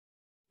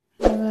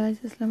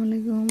Guys,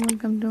 assalamualaikum.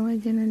 Welcome to my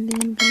channel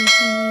Living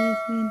Collection by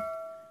Yasmin.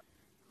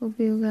 Hope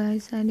you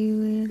guys are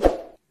doing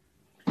well.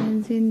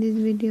 Friends, in this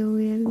video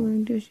we are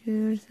going to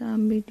share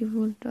some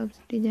beautiful tops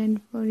designed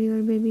for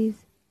your babies.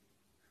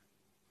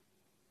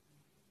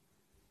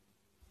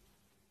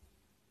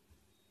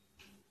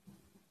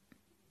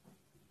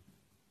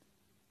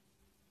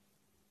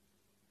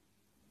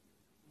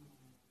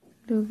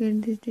 Look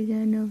at this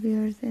design of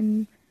yours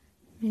and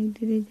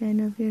make the design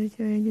of your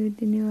choice with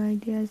the new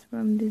ideas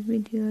from these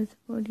videos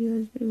for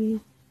your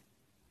babies.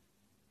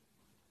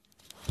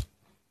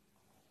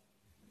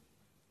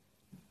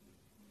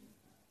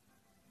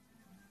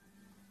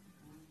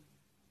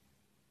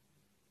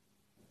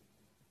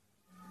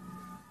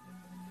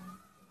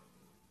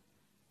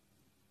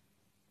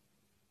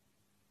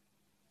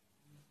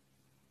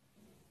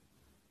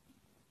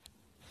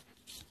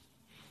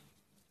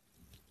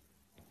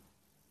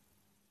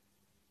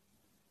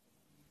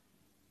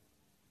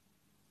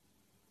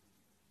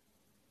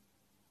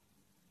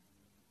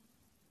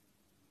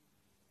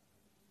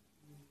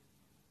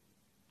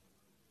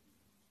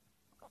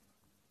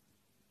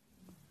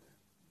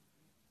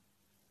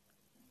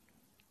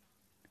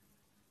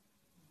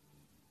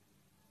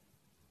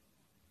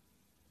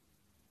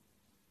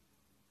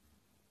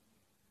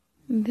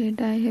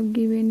 That I have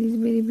given is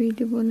very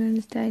beautiful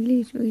and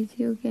stylish, which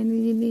you can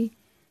easily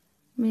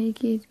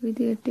make it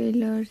with your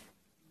tailors.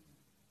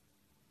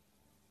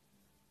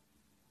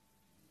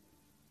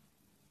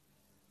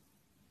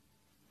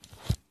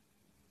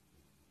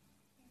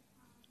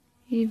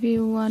 If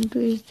you want to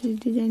use this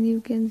design, you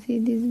can see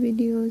these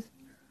videos.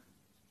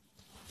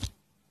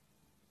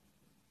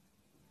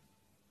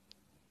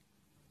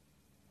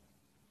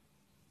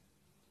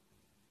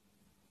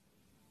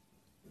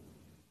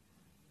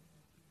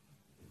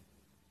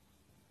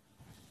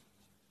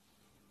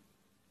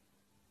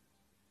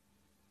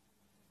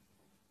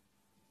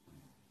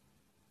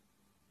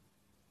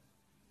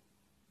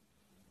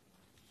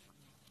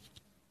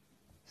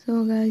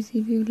 So guys,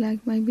 if you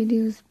like my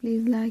videos,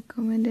 please like,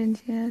 comment and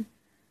share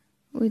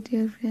with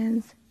your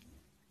friends.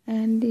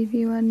 And if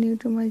you are new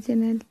to my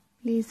channel,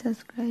 please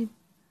subscribe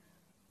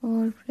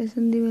or press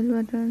on the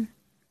bell button.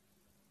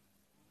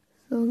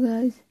 So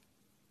guys,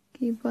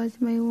 keep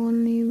watching my all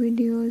new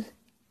videos.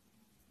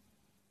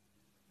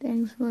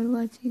 Thanks for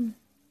watching.